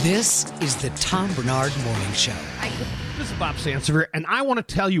 This is the Tom Barnard Morning Show. This is Bob Sansevier, and I want to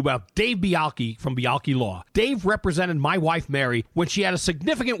tell you about Dave Bialke from Bialke Law. Dave represented my wife, Mary, when she had a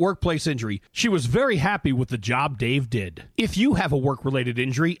significant workplace injury. She was very happy with the job Dave did. If you have a work-related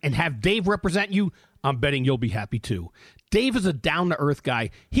injury and have Dave represent you, I'm betting you'll be happy too. Dave is a down-to-earth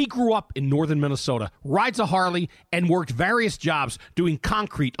guy. He grew up in northern Minnesota, rides a Harley, and worked various jobs doing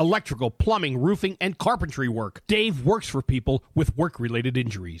concrete, electrical, plumbing, roofing, and carpentry work. Dave works for people with work-related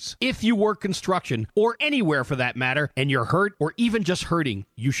injuries. If you work construction, or anywhere for that matter, and you're hurt or even just hurting,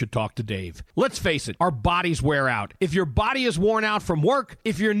 you should talk to Dave. Let's face it, our bodies wear out. If your body is worn out from work,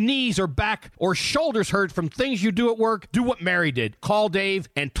 if your knees or back or shoulders hurt from things you do at work, do what Mary did. Call Dave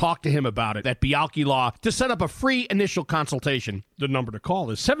and talk to him about it at Bialke Law to set up a free initial consultation. The number to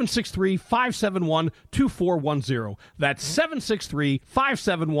call is 763-571-2410. That's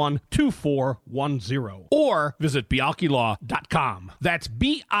 763-571-2410. Or visit bialkelaw.com. That's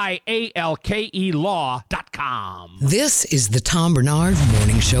BIALKE law.com. This is the Tom Barnard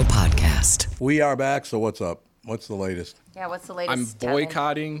Morning Show podcast. We are back, so what's up? What's the latest? Yeah, what's the latest? I'm Tevin?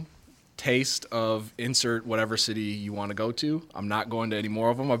 boycotting Taste of insert whatever city you want to go to. I'm not going to any more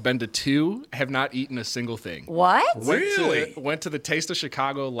of them. I've been to 2, have not eaten a single thing. What? Really? Went to the Taste of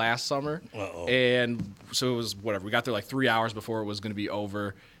Chicago last summer. And so it was whatever. We got there like 3 hours before it was going to be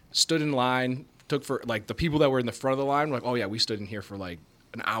over. Stood in line, took for like the people that were in the front of the line were like, oh yeah, we stood in here for like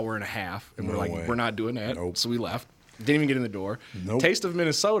an hour and a half. And we're like, we're not doing that. Nope. So we left. Didn't even get in the door. Nope. Taste of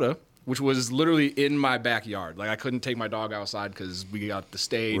Minnesota, which was literally in my backyard. Like, I couldn't take my dog outside because we got the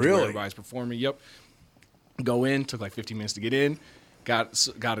stage where everybody's performing. Yep. Go in, took like 15 minutes to get in, got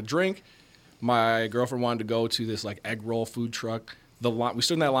a drink, My girlfriend wanted to go to this like egg roll food truck. We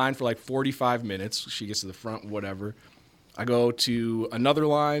stood in that line for like 45 minutes. She gets to the front, whatever. I go to another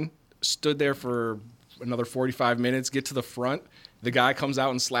line, stood there for another 45 minutes, get to the front. The guy comes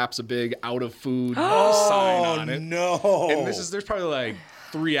out and slaps a big out of food sign on it. No. And there's probably like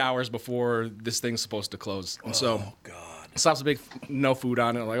 3 hours before this thing's supposed to close. And so slaps a big no food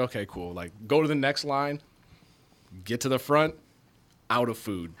on it. I'm like, okay, cool. Like, go to the next line, get to the front, out of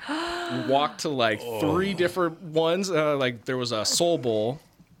food. Walk to like 3 different ones. Like, there was a Soul Bowl.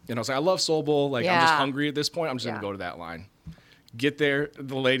 And I was like, I love Soul Bowl. Like, I'm just hungry at this point. I'm just going to go to that line. Get there,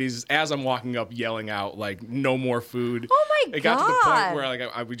 the ladies, as I'm walking up, yelling out, like, no more food. Oh, my God. It got to the point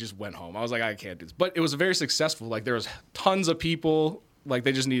where, we just went home. I was like, I can't do this. But it was very successful. Like, there was tons of people. Like,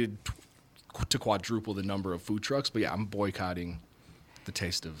 they just needed to quadruple the number of food trucks. But, yeah, I'm boycotting the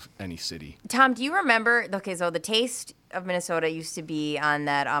taste of any city. Tom, do you remember? Okay, so the taste of Minnesota used to be on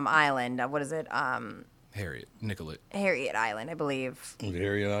that island. What is it? Nicollet Island, I believe.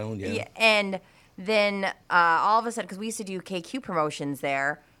 Harriet Island, yeah. And then all of a sudden, because we used to do KQ promotions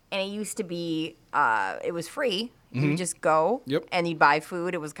there, and it used to be, it was free. You would just go, and you'd buy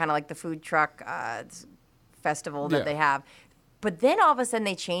food. It was kind of like the food truck festival that they have. But then all of a sudden,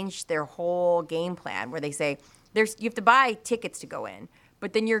 they changed their whole game plan, where they say, you have to buy tickets to go in,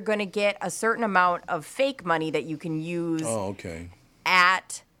 but then you're going to get a certain amount of fake money that you can use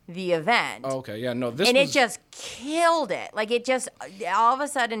at the event. Oh, okay. Yeah, no, it just killed it. Like, it just, all of a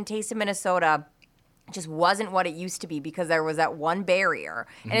sudden, Taste of Minnesota just wasn't what it used to be because there was that one barrier.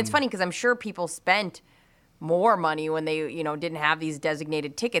 And it's funny because I'm sure people spent more money when they, didn't have these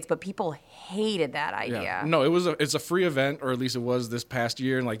designated tickets, but people hated that idea. Yeah. No, it's a free event, or at least it was this past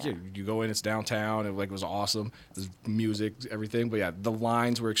year. And you go in, it's downtown. It was awesome. There's music, everything. But yeah, the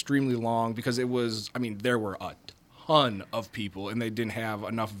lines were extremely long because there were a ton of people, and they didn't have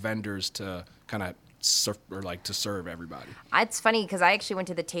enough vendors to kind of to serve everybody. It's funny because I actually went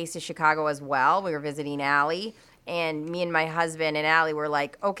to the Taste of Chicago as well. We were visiting Allie, and me and my husband and Allie were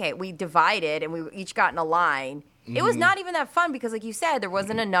like, okay, we divided, and we each got in a line. It was not even that fun because, like you said, there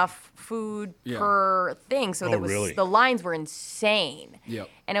wasn't enough food per thing, so the lines were insane. Yep.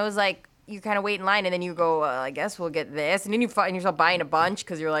 And it was like, you kind of wait in line, and then you go, I guess we'll get this. And then you find yourself buying a bunch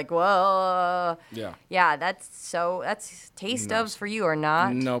because you're like, well, yeah, that's taste ofs for you or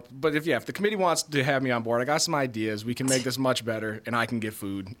not. No, but if the committee wants to have me on board, I got some ideas. We can make this much better, and I can get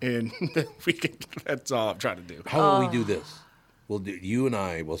food, and that's all I'm trying to do. How will we do this? You and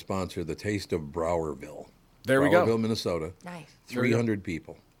I will sponsor the Taste of Browerville. There we go. Browerville, Minnesota. Nice. 300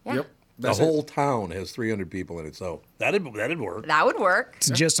 people. Yeah. Yep. The whole town has 300 people in it, so that'd work. That would work. It's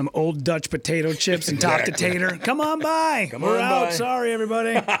just some old Dutch potato chips and top to tater. Come on by. We're out. Sorry,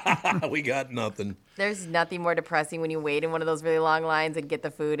 everybody. We got nothing. There's nothing more depressing when you wait in one of those really long lines and get the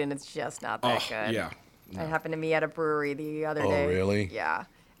food, and it's just not that good. Yeah. It happened to me at a brewery the other day. Oh, really? Yeah.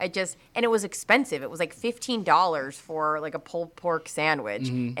 And it was expensive. It was like $15 for like a pulled pork sandwich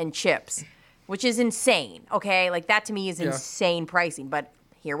and chips, which is insane. Okay, like that to me is insane pricing. But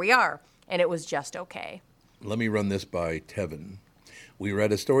here we are. And it was just okay. Let me run this by Tevin. We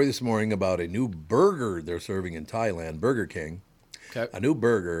read a story this morning about a new burger they're serving in Thailand, Burger King. Okay. A new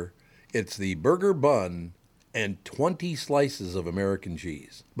burger. It's the burger bun and 20 slices of American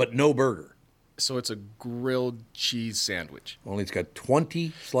cheese, but no burger. So it's a grilled cheese sandwich. Only it's got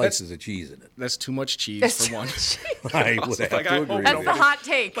 20 slices of cheese in it. That's too much cheese for one. I would have to agree. That's the hot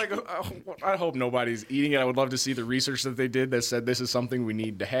take. I hope nobody's eating it. I would love to see the research that they did that said this is something we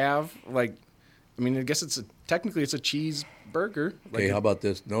need to have. I guess technically it's a cheeseburger. Okay, how about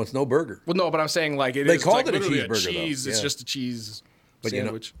this? No, it's no burger. Well, no, but I'm saying they called it a cheeseburger. Cheese. It's just a cheese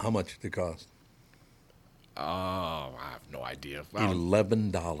sandwich. How much did it cost? Oh, I have no idea.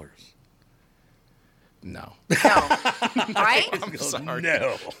 $11. No. Right? I'm sorry.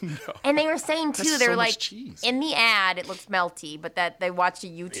 No. And they were saying too, they're so like, much cheese. in the ad it looks melty, but that they watched a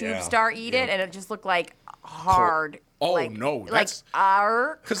YouTube star eat it, and it just looked like hard. Oh like, no, that's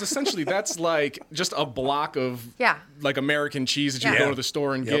because essentially that's like just a block of like American cheese that you go to the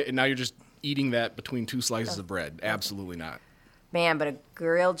store and get, and now you're just eating that between 2 slices of bread. Absolutely not. Man, but a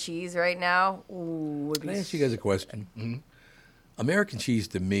grilled cheese right now. Ooh, Can I ask you guys a question? Mm-hmm. American cheese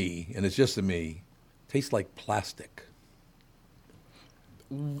to me, and it's just to me, tastes like plastic.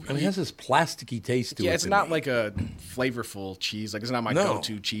 It has this plasticky taste to it. Yeah, it's not like a flavorful cheese. Like, it's not my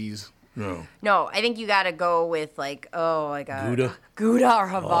go-to cheese. No, I think you got to go with like a Gouda or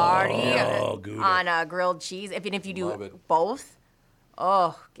Havarti Gouda. on a grilled cheese. If you do both,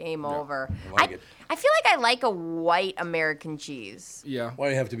 game over. I like it. I feel like I like a white American cheese. Yeah. Why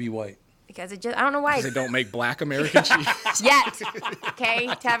do you have to be white? Because I don't know why. Because they don't make black American cheese. Yet. Okay,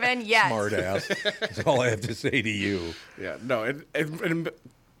 Tevin, yet. Smart ass. That's all I have to say to you. Yeah, no.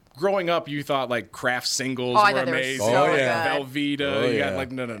 Growing up, you thought like Kraft singles were amazing. So Velveeta. You got like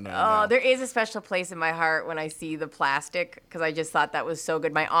no. There is a special place in my heart when I see the plastic because I just thought that was so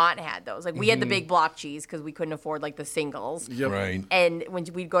good. My aunt had those. Like we had the big block cheese because we couldn't afford like the singles. Yep. Right. And when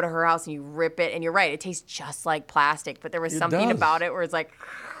we'd go to her house and you rip it, and you're right, it tastes just like plastic. But there was something about it where it's like.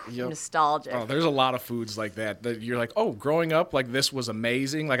 Nostalgic. Oh, there's a lot of foods like that you're like, oh, growing up, like this was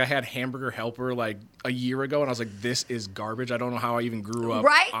amazing. Like I had Hamburger Helper like a year ago, and I was like, this is garbage. I don't know how I even grew up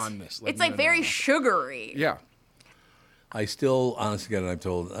on this. Like, it's like very sugary. Yeah. I still, honestly, I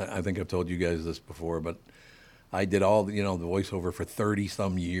think I've told you guys this before, but I did all the voiceover for 30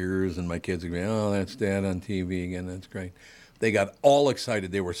 some years, and my kids would go, oh, that's Dad on TV again. That's great. They got all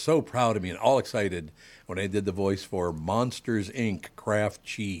excited. They were so proud of me and all excited when I did the voice for Monsters, Inc. Kraft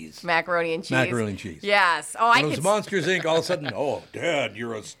Cheese. Macaroni and cheese. Macaroni and cheese. Yes. Oh, when it was Monsters, Inc., all of a sudden, oh, Dad,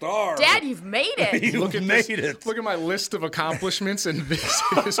 you're a star. Dad, you've made it. You've made it. Look at my list of accomplishments, and this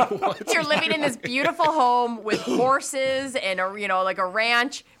is what. You're living in this beautiful home with horses and like a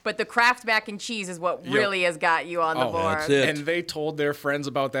ranch, but the Kraft mac and cheese is what really has got you on the board. That's it. And they told their friends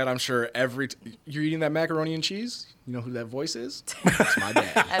about that, I'm sure, you're eating that macaroni and cheese? You know who that voice is? That's my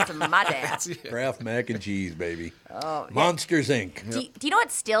dad. That's my dad. Kraft mac and cheese, baby. Oh, Monsters, Inc. Do you know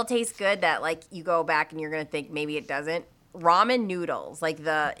what still tastes good that like you go back and you're gonna think maybe it doesn't? Ramen noodles, like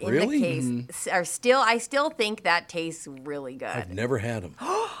the case, are still. I still think that tastes really good. I've never had them.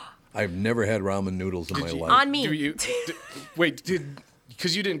 I've never had ramen noodles in my life. On me.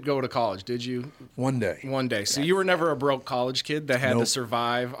 Because you didn't go to college, did you? One day. So you were never a broke college kid that had to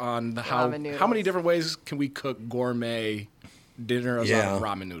survive on how many different ways can we cook gourmet dinners out of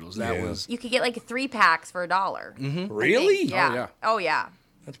ramen noodles? That was. You could get like 3 packs for $1. Mm-hmm. Really? Yeah. Oh yeah.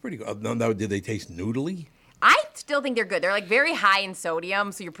 That's pretty good. No, did they taste noodly? I still think they're good. They're like very high in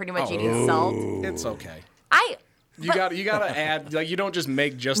sodium, so you're pretty much eating salt. It's okay. You gotta add, like, you don't just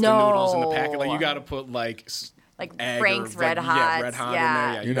make just the noodles in the packet. Like, you gotta put like Frank's Red Hot. Red Hot in there.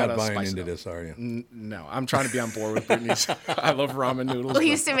 Yeah, you're not buying into this, are you? No, I'm trying to be on board with Brittany's. I love ramen noodles. We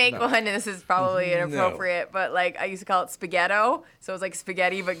used to make one, and this is probably inappropriate, but like I used to call it spaghetto. So it was like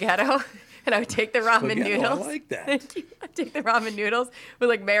spaghetti but ghetto. And I would take the ramen noodles. I like that. I'd take the ramen noodles with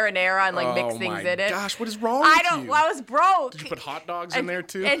like marinara and like mix things in it. Gosh, what is wrong with you? I was broke. Did you put hot dogs in there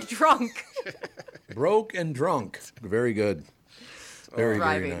too? And drunk. Broke and drunk. Very good. Very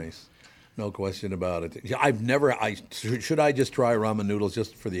nice. No question about it. Should I just try ramen noodles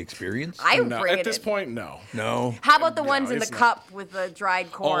just for the experience? At this point, no. No. How about the ones in the cup with the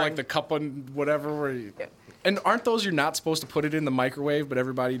dried corn? Oh, like the cup and whatever. And aren't those you're not supposed to put it in the microwave, but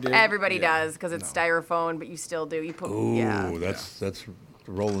everybody did? Everybody does because it's styrofoam, but you still do. You put. Ooh, that's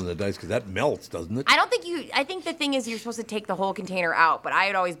rolling the dice because that melts, doesn't it? I think the thing is you're supposed to take the whole container out, but I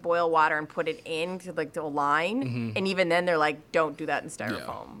would always boil water and put it into like the line, and even then they're like, don't do that in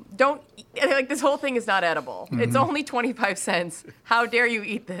styrofoam. Don't like this whole thing is not edible. It's only 25 cents. How dare you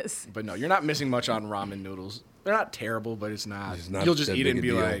eat this? But no, you're not missing much on ramen noodles. They're not terrible, but it's not you'll just eat it and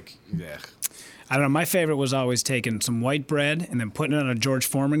be like, yeah. I don't know. My favorite was always taking some white bread and then putting it on a George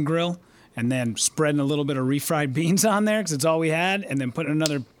Foreman grill and then spreading a little bit of refried beans on there because it's all we had, and then putting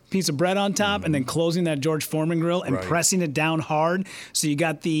another piece of bread on top and then closing that George Foreman grill and pressing it down hard so you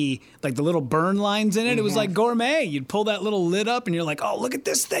got the little burn lines in it. It was like gourmet. You'd pull that little lid up and you're like, oh, look at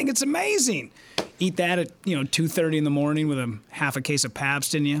this thing. It's amazing. Eat that at 2:30 in the morning with half a case of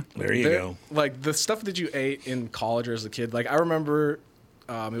Pabst in you. There you go. Like the stuff that you ate in college or as a kid, like I remember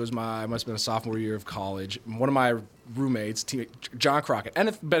I must have been a sophomore year of college. One of my roommates, John Crockett,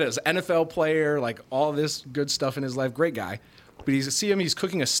 NFL player, like all this good stuff in his life, great guy. But he's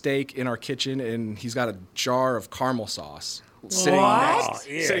cooking a steak in our kitchen, and he's got a jar of caramel sauce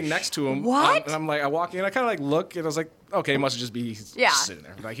sitting next to him. What? And I'm like, I walk in, I kind of like look, and I was like, okay, it must just be sitting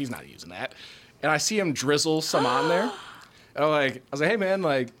there. Like he's not using that. And I see him drizzle some on there. And I was like, hey man,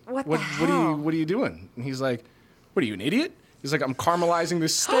 like, what are you doing? And he's like, what are you, an idiot? He's like, I'm caramelizing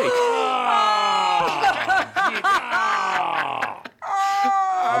this steak.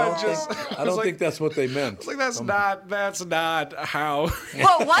 I don't think that's what they meant. I was like, that's not how.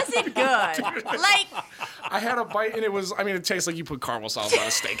 Well, was it good? Like, I had a bite and it tastes like you put caramel sauce on a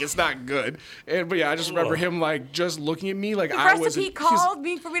steak. It's not good. But yeah, I just remember him like just looking at me like I was. The recipe called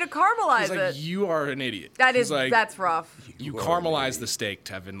me for me to caramelize it. He's like, you are an idiot. That's rough. You caramelize the steak,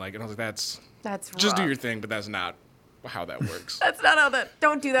 Tevin. Like, and I was like, that's rough. Just do your thing, but that's not how that works. That's not how that.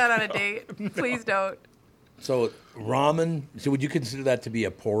 Don't do that on a date. Please don't. So ramen. So would you consider that to be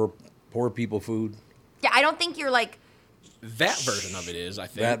a poor people food? Yeah, I don't think you're like That version of it is, I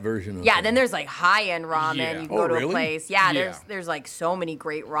think. That version of then there's like high-end ramen. Yeah. You go to really? a place. Yeah, there's like so many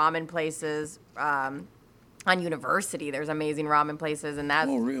great ramen places. On University, there's amazing ramen places, and that's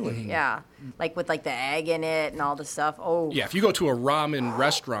really? Yeah, like with like the egg in it and all the stuff. Oh, yeah. If you go to a ramen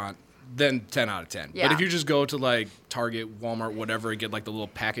restaurant, then 10 out of 10. Yeah. But if you just go to like Target, Walmart, whatever, and get like the little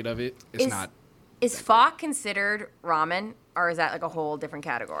packet of it, it's not. Is pho considered ramen, or is that like a whole different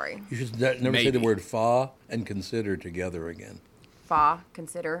category? You should never say the word pho and consider together again. Pho,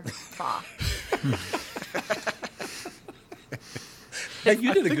 consider pho. Hey,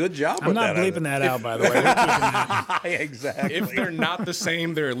 you did a good job with that. I'm not bleeping that out, by the way. We're keeping that. Exactly. If they're not the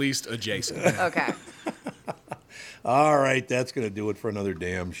same, they're at least adjacent. Okay. All right, that's going to do it for another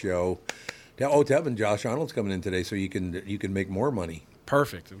damn show. Oh, Tevin, Josh Arnold's coming in today, so you can make more money.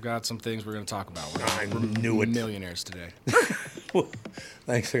 Perfect. We've got some things we're going to talk about. We're knew it. Millionaires today.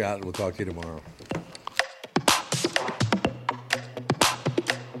 Thanks, Scott. We'll talk to you tomorrow.